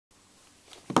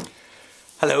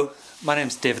Hello, my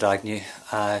name's David Agnew.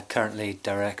 I currently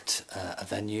direct a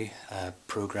venue,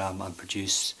 programme and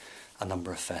produce a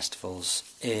number of festivals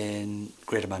in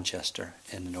Greater Manchester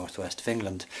in the northwest of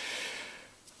England.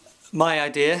 My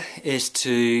idea is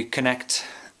to connect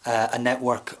a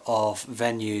network of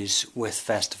venues with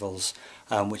festivals,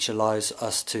 which allows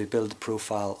us to build a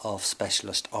profile of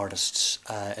specialist artists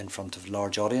in front of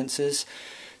large audiences,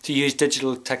 to use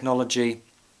digital technology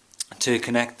to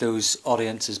connect those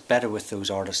audiences better with those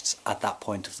artists at that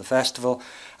point of the festival,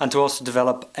 and to also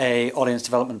develop an audience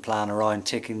development plan around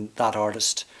taking that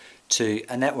artist to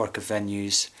a network of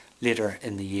venues later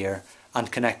in the year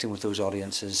and connecting with those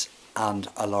audiences and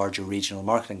a larger regional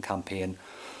marketing campaign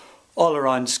all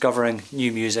around discovering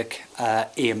new music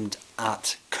aimed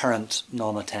at current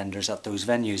non-attenders at those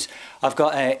venues. I've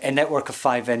got a network of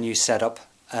 5 venues set up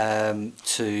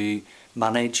to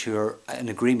manage, who are in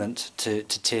agreement to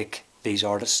take these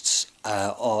artists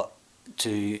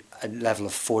to a level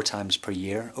of 4 times per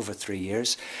year over 3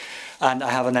 years. And I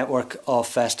have a network of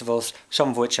festivals, some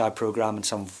of which I programme and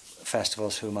some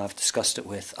festivals whom I've discussed it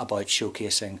with, about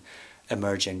showcasing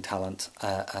emerging talent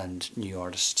and new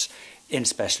artists in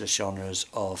specialist genres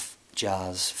of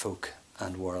jazz, folk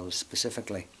and world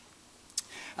specifically.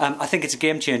 I think it's a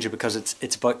game changer because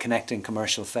it's about connecting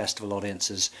commercial festival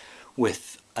audiences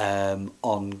with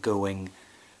ongoing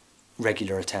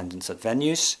regular attendance at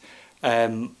venues.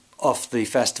 Of the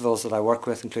festivals that I work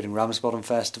with, including Ramsbottom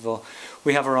Festival,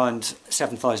 we have around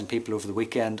 7,000 people over the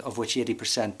weekend, of which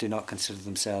 80% do not consider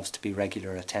themselves to be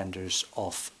regular attenders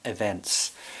of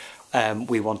events.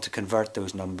 We want to convert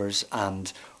those numbers,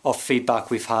 and of feedback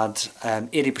we've had,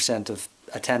 80% of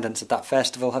attendants at that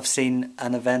festival have seen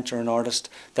an event or an artist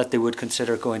that they would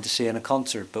consider going to see in a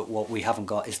concert, but what we haven't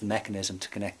got is the mechanism to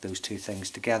connect those two things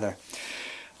together.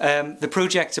 The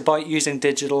project's about using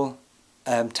digital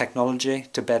technology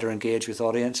to better engage with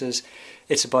audiences.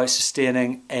 It's about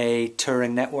sustaining a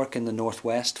touring network in the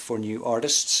northwest for new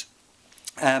artists,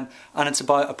 and it's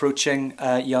about approaching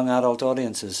young adult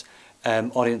audiences.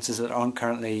 Audiences that aren't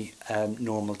currently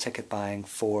normal ticket buying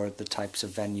for the types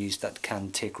of venues that can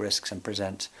take risks and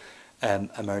present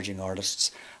emerging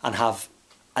artists and have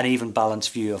an even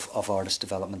balanced view of artist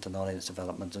development and audience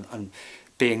development, and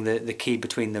being the key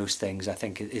between those things, I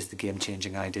think, is the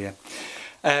game-changing idea.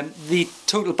 The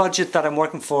total budget that I'm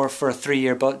working for a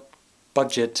 3-year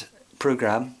budget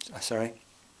programme,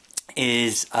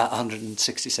 is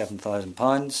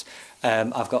 £167,000.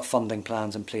 I've got funding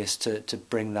plans in place to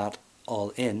bring that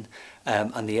all in,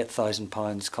 and the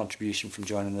 £8,000 contribution from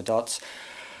joining the dots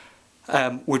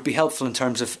would be helpful in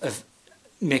terms of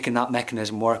making that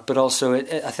mechanism work, but also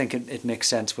I think it makes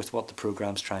sense with what the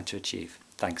programme's trying to achieve.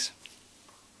 Thanks.